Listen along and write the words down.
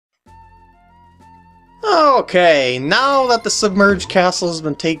Okay, now that the submerged castle has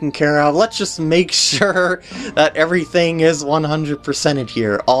been taken care of, let's just make sure that everything is 100%ed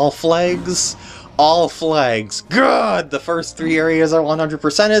here. All flags, all flags. Good! The first 3 areas are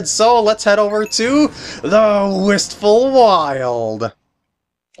 100%ed, so let's head over to the Wistful Wild.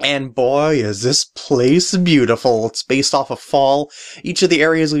 And boy, is this place beautiful. It's based off of fall. Each of the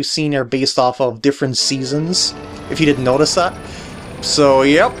areas we've seen are based off of different seasons, if you didn't notice that. So,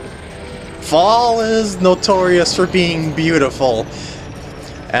 yep. Fall is notorious for being beautiful,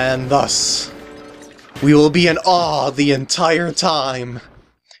 and thus, we will be in awe the entire time.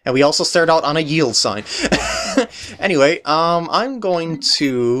 And we also start out on a yield sign. Anyway, I'm going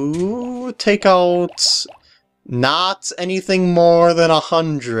to take out not anything more than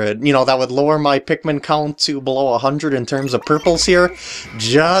 100. You know, that would lower my Pikmin count to below 100 in terms of purples here,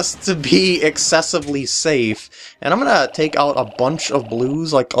 just to be excessively safe. And I'm gonna take out a bunch of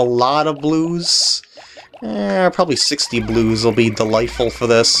blues, like a lot of blues. Probably 60 blues will be delightful for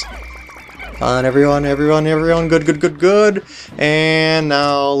this. Come on, everyone, good. And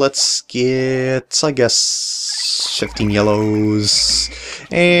now let's get, I guess, 15 yellows.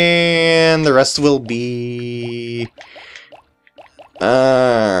 And the rest will be...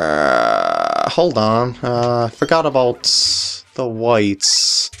 hold on. I forgot about the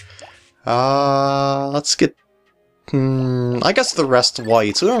whites. Let's get... I guess the rest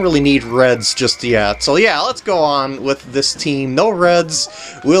whites. We don't really need reds just yet. So yeah, let's go on with this team. No reds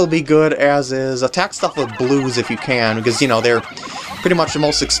will be good as is. Attack stuff with blues if you can, because, you know, they're pretty much the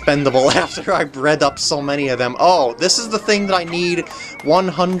most expendable after I bred up so many of them. Oh, this is the thing that I need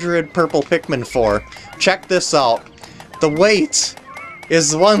 100 purple Pikmin for. Check this out. The weight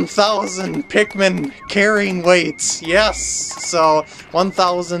is 1,000 Pikmin carrying weight. Yes! So,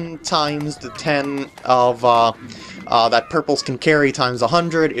 1,000 times the 10 of, that purples can carry times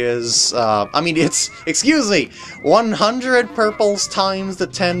 100 is, excuse me! 100 purples times the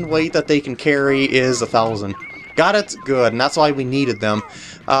 10 weight that they can carry is 1,000. Got it? Good, and that's why we needed them.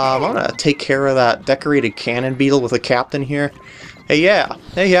 I'm gonna take care of that decorated cannon beetle with a captain here. Hey, yeah,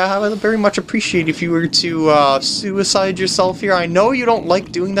 I would very much appreciate if you were to, suicide yourself here. I know you don't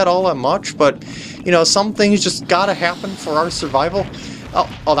like doing that all that much, but, you know, some things just gotta happen for our survival.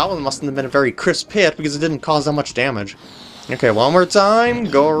 Oh, that one mustn't have been a very crisp hit, because it didn't cause that much damage. Okay, one more time,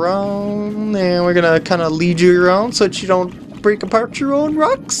 go around, and we're gonna kind of lead you around so that you don't break apart your own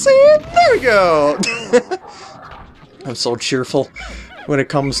rocks, and there we go! I'm so cheerful when it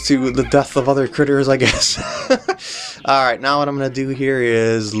comes to the death of other critters, I guess. Alright, now what I'm going to do here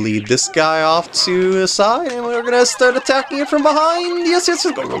is lead this guy off to the side, and we're going to start attacking it from behind. Yes,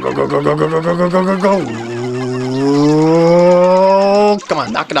 go, go, go, go, go, go, go, go, go, go, go, go. Come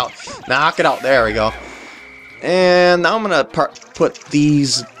on, knock it out. Knock it out. There we go. And now I'm going to put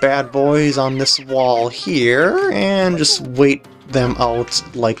these bad boys on this wall here, and just wait them out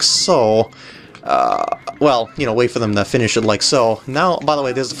like so. Well, you know, wait for them to finish it like so. Now, by the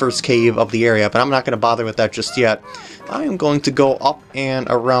way, this is the first cave of the area, but I'm not going to bother with that just yet. I am going to go up and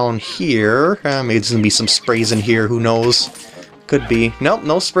around here. Maybe there's going to be some sprays in here, who knows? Could be. Nope,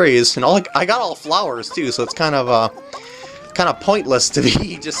 no sprays. And I got all flowers, too, so it's kind of pointless to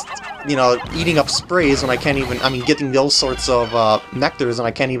be just, you know, eating up sprays when I can't even, getting those sorts of, nectars, and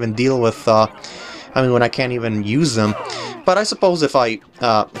I can't even deal with, when I can't even use them. But I suppose if I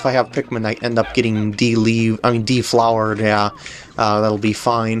have Pikmin that end up getting deflowered, yeah, that'll be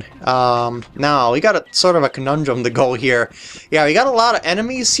fine. Now, we got sort of a conundrum to go here. Yeah, we got a lot of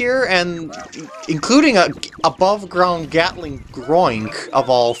enemies here, and including a above-ground Gatling Groink,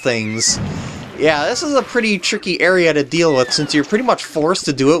 of all things. Yeah, this is a pretty tricky area to deal with, since you're pretty much forced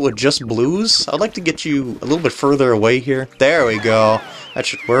to do it with just blues. I'd like to get you a little bit further away here. There we go. That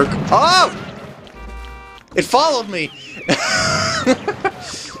should work. Oh! It followed me!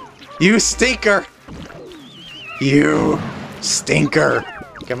 You stinker! You stinker!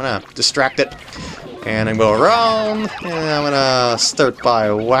 Okay, I'm gonna distract it. And I'm gonna go around, and I'm gonna start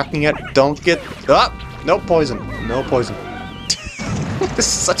by whacking it. Don't get... Ah! No poison. No poison. This is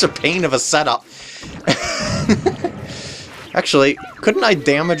such a pain of a setup. Actually, couldn't I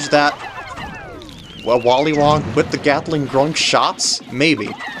damage that Wallywog with the Gatling Groink shots? Maybe.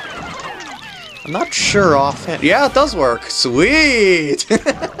 I'm not sure offhand. Yeah, it does work. Sweet!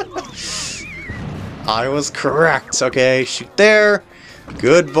 I was correct. Okay, shoot there.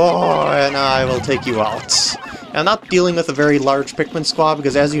 Good boy, and I will take you out. I'm not dealing with a very large Pikmin squad,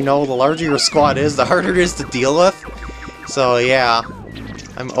 because as you know, the larger your squad is, the harder it is to deal with. So yeah,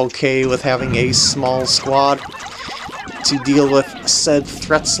 I'm okay with having a small squad to deal with said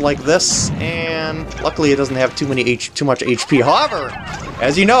threats like this, and luckily it doesn't have too much HP. However,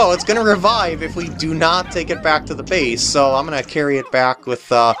 as you know, it's gonna revive if we do not take it back to the base, so I'm gonna carry it back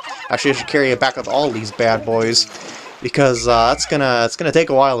with, actually I should carry it back with all these bad boys, because it's gonna take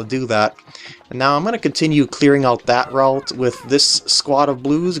a while to do that. And now I'm gonna continue clearing out that route with this squad of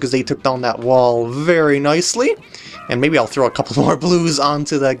blues, because they took down that wall very nicely. And maybe I'll throw a couple more blues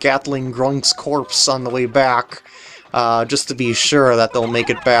onto the Gatling Grunk's corpse on the way back, just to be sure that they'll make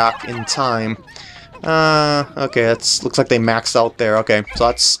it back in time. Okay, looks like they maxed out there. Okay, so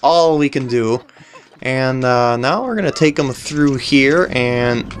that's all we can do. And now we're gonna take them through here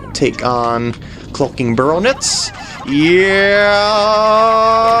and take on Cloaking Burrownits. Yeah!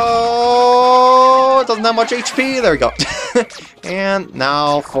 It doesn't have much HP. There we go. And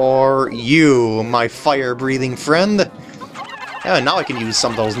now for you, my fire-breathing friend. Yeah, now I can use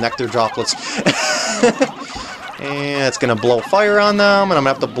some of those nectar droplets. And it's gonna blow fire on them, and I'm gonna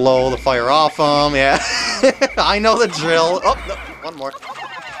have to blow the fire off them. Yeah, I know the drill. Oh, no, one more.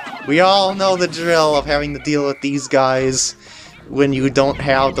 We all know the drill of having to deal with these guys when you don't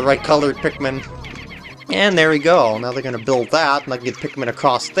have the right colored Pikmin. And there we go. Now they're gonna build that, and I can get Pikmin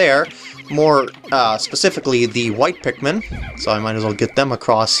across there. More specifically, the white Pikmin. So I might as well get them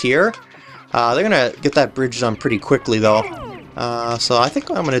across here. They're gonna get that bridge done pretty quickly, though. So I think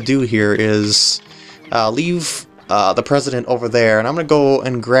what I'm gonna do here is leave the president over there, and I'm gonna go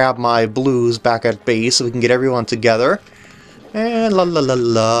and grab my blues back at base so we can get everyone together. And la la la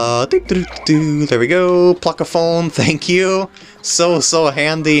la, doo doo doo, there we go. Pluckaphone, thank you. So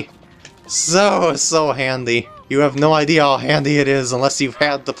handy. So handy. You have no idea how handy it is unless you've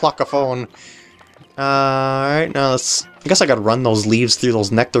had the Pluckaphone. Alright, now let's... I guess I gotta run those leaves through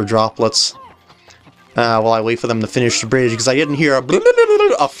those nectar droplets while I wait for them to finish the bridge, because I didn't hear a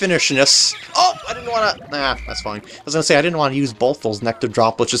finishness. Oh, I didn't want to... Nah, that's fine. I was gonna say, I didn't want to use both those nectar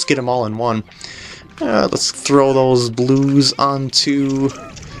droplets, just get them all in one. Let's throw those blues onto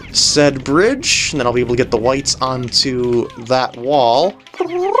said bridge, and then I'll be able to get the whites onto that wall.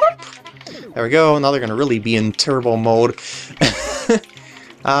 There we go, now they're gonna really be in turbo mode.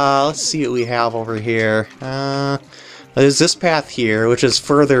 Let's see what we have over here. There's this path here, which is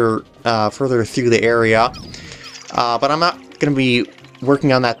further through the area. But I'm not gonna be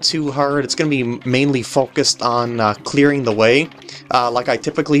working on that too hard. It's gonna be mainly focused on clearing the way, like I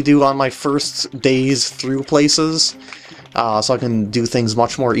typically do on my first days through places. So I can do things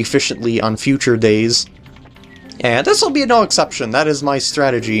much more efficiently on future days. And this will be no exception. That is my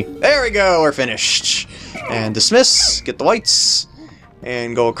strategy. There we go, we're finished. And dismiss, get the whites,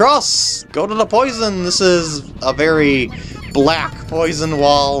 and go across, go to the poison. This is a very black poison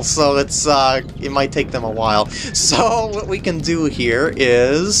wall, so it's it might take them a while. So what we can do here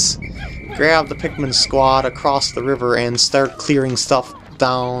is grab the Pikmin squad across the river and start clearing stuff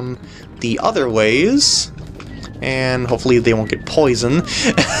down the other ways. And hopefully they won't get poisoned.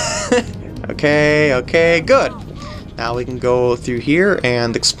 Okay, good. Now we can go through here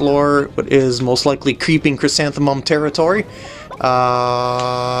and explore what is most likely creeping chrysanthemum territory.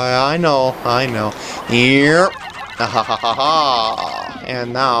 I know. Here.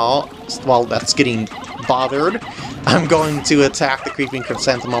 And now, while that's getting bothered, I'm going to attack the creeping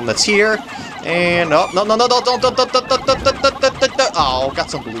chrysanthemum that's here. And oh, no, don't. Oh, got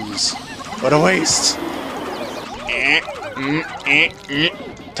some blues. What a waste.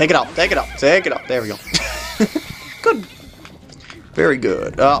 Take it out. There we go. Good. Very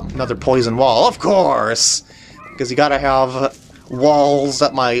good. Oh, another poison wall, of course! Because you gotta have walls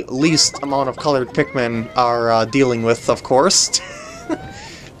that my least amount of colored Pikmin are dealing with, of course.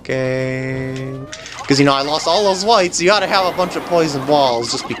 Okay. Because, you know, I lost all those whites, you gotta have a bunch of poison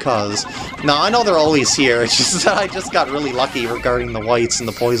walls, just because. No, I know they're always here, it's just that I just got really lucky regarding the whites and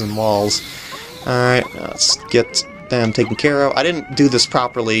the poison walls. Alright, let's get them taken care of. I didn't do this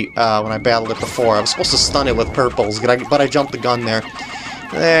properly when I battled it before. I was supposed to stun it with purples, but I jumped the gun there.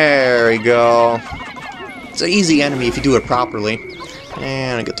 There we go. It's an easy enemy if you do it properly.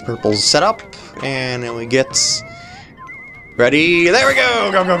 And I get the purples set up, and then we get... Ready? There we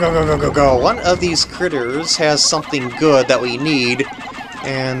go! Go! One of these critters has something good that we need,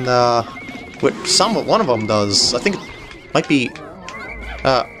 and one of them does. I think it might be...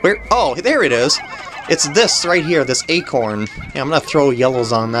 where? Oh, there it is! It's this right here, this acorn. Yeah, I'm gonna throw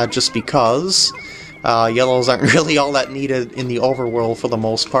yellows on that just because. Yellows aren't really all that needed in the overworld for the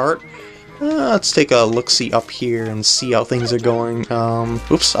most part. Let's take a look-see up here and see how things are going.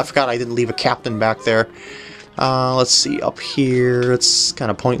 Oops, I forgot I didn't leave a captain back there. Let's see, up here, it's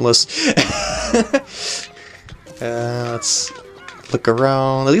kind of pointless. Let's look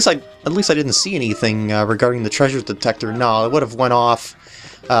around. At least I didn't see anything regarding the treasure detector. No, it would have went off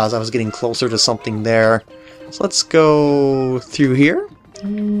as I was getting closer to something there. So let's go through here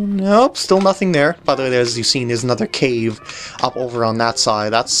Nope, still nothing there. By the way, as you've seen, there's another cave up over on that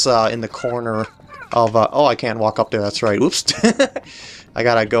side. That's in the corner of... oh, I can't walk up there, that's right. Oops. I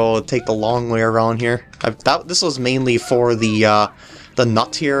gotta go take the long way around here. This was mainly for the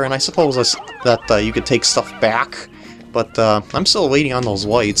nut here, and I suppose that you could take stuff back. But I'm still waiting on those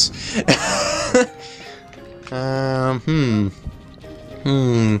whites.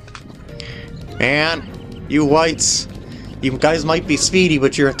 Man, you whites. You guys might be speedy,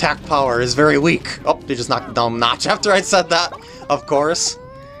 but your attack power is very weak. Oh, they just knocked down a notch after I said that, of course.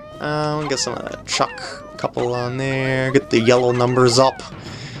 Get some of that. Chuck a couple on there. Get the yellow numbers up.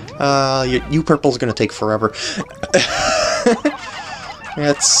 You purple's gonna take forever.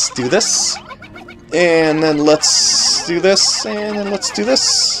 Let's do this. And then let's do this. And then let's do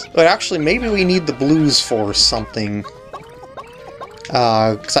this. But actually, maybe we need the blues for something.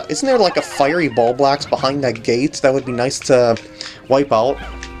 Isn't there like a fiery Bulblax behind that gate? That would be nice to wipe out.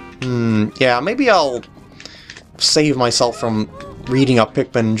 Yeah, maybe I'll save myself from reading up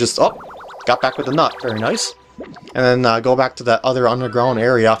Pikmin and just... Oh! Got back with the nut. Very nice. And then go back to that other underground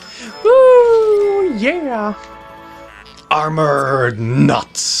area. Woo! Yeah! Armored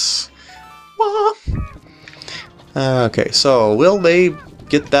nuts! Wah. Okay, so will they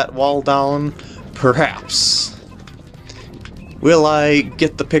get that wall down? Perhaps. Will I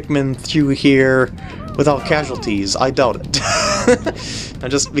get the Pikmin through here without casualties? I doubt it.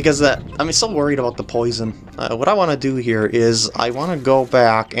 Just because I'm so worried about the poison. What I want to do here is I want to go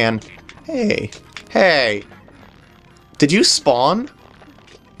back and... Hey! Did you spawn?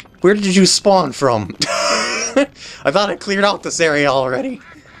 Where did you spawn from? I thought I cleared out this area already.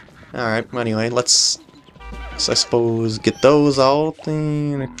 Alright, anyway, let's I suppose get those out.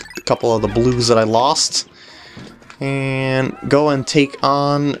 And a couple of the blues that I lost. And go and take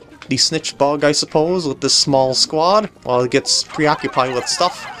on the snitch bug, I suppose, with this small squad while it gets preoccupied with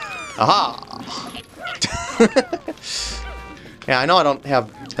stuff. Aha! Yeah, I know I don't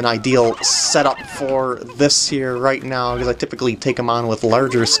have an ideal setup for this here right now, because I typically take them on with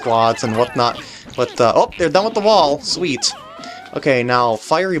larger squads and whatnot. But, oh, they're done with the wall. Sweet. Okay, now,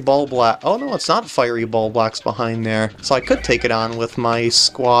 Fiery Bulblax... Oh, no, it's not Fiery Bulblax behind there. So I could take it on with my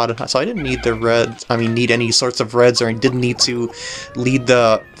squad. So I didn't need the red... need any sorts of reds, or I didn't need to lead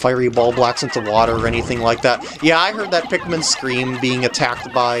the Fiery Bulblax into water or anything like that. Yeah, I heard that Pikmin scream being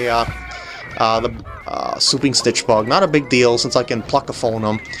attacked by the Swooping Stitch Bug. Not a big deal, since I can pluck-a-phone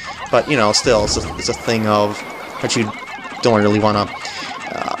them. But, you know, still, it's a thing of... that you don't really want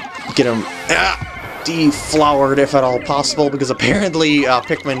to get them... deflowered if at all possible, because apparently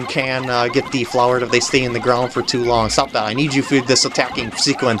Pikmin can get deflowered if they stay in the ground for too long. Stop that, I need you for this attacking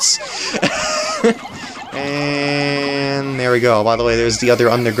sequence. And there we go. By the way, there's the other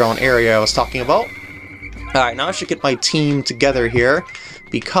underground area I was talking about. Alright, now I should get my team together here,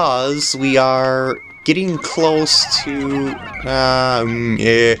 because we are getting close to...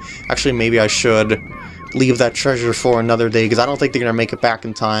 actually, maybe I should leave that treasure for another day, because I don't think they're going to make it back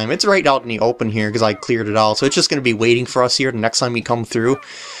in time. It's right out in the open here, because I cleared it out, so it's just going to be waiting for us here the next time we come through.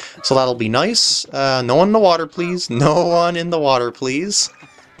 So that'll be nice. No one in the water, please. No one in the water, please.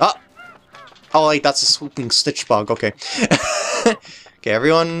 Ah! Oh, wait, that's a Swooping Stitch Bug. Okay. Okay,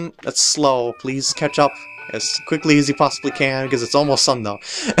 everyone that's slow, please catch up as quickly as you possibly can, because it's almost sundown.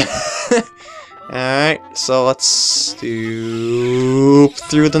 Alright, so let's stoop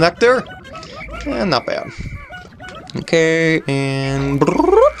through the nectar. And not bad. Okay, and...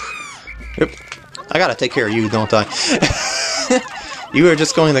 Yep. I gotta take care of you, don't I? You are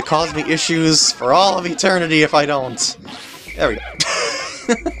just going to cause me issues for all of eternity if I don't. There we go.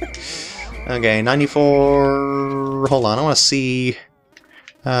 Okay, 94... Hold on, I want to see...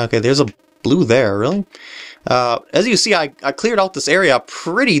 okay, there's a blue there, really? As you see, I cleared out this area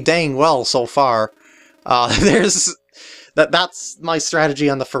pretty dang well so far. That's my strategy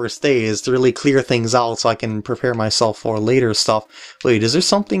on the first day, is to really clear things out so I can prepare myself for later stuff. Wait, is there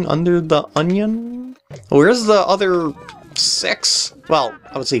something under the onion? Where's the other 6? Well,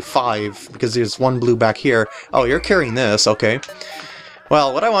 I would say 5, because there's one blue back here. Oh, you're carrying this, okay.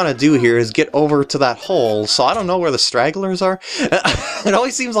 Well, what I want to do here is get over to that hole, so I don't know where the stragglers are. It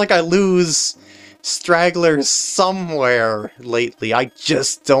always seems like I lose stragglers somewhere lately. I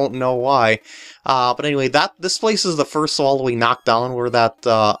just don't know why. But anyway, this place is the first wall we knocked down where that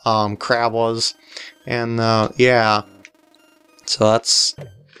crab was. And yeah. So that's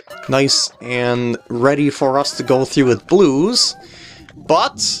nice and ready for us to go through with blues.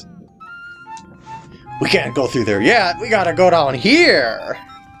 But we can't go through there yet. We gotta go down here.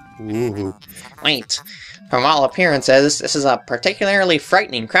 Ooh. Wait. From all appearances, this is a particularly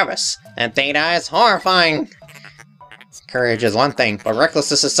frightening crevice. That data is horrifying. Courage is one thing, but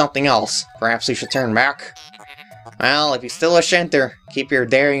recklessness is something else. Perhaps you should turn back? Well, if you're still a Shinter, keep your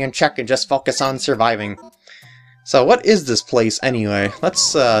daring in check and just focus on surviving. So what is this place anyway?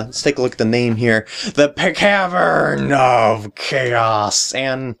 Let's take a look at the name here. The Cavern of Chaos.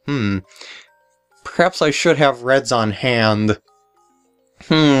 And, perhaps I should have reds on hand.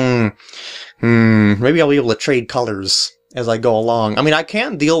 Maybe I'll be able to trade colors as I go along. I mean, I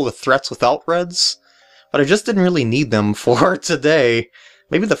can deal with threats without reds, but I just didn't really need them for today.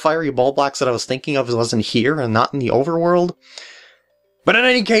 Maybe the fiery Bulblax that I was thinking of wasn't here and not in the overworld. But in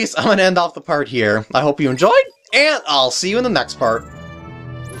any case, I'm going to end off the part here. I hope you enjoyed, and I'll see you in the next part.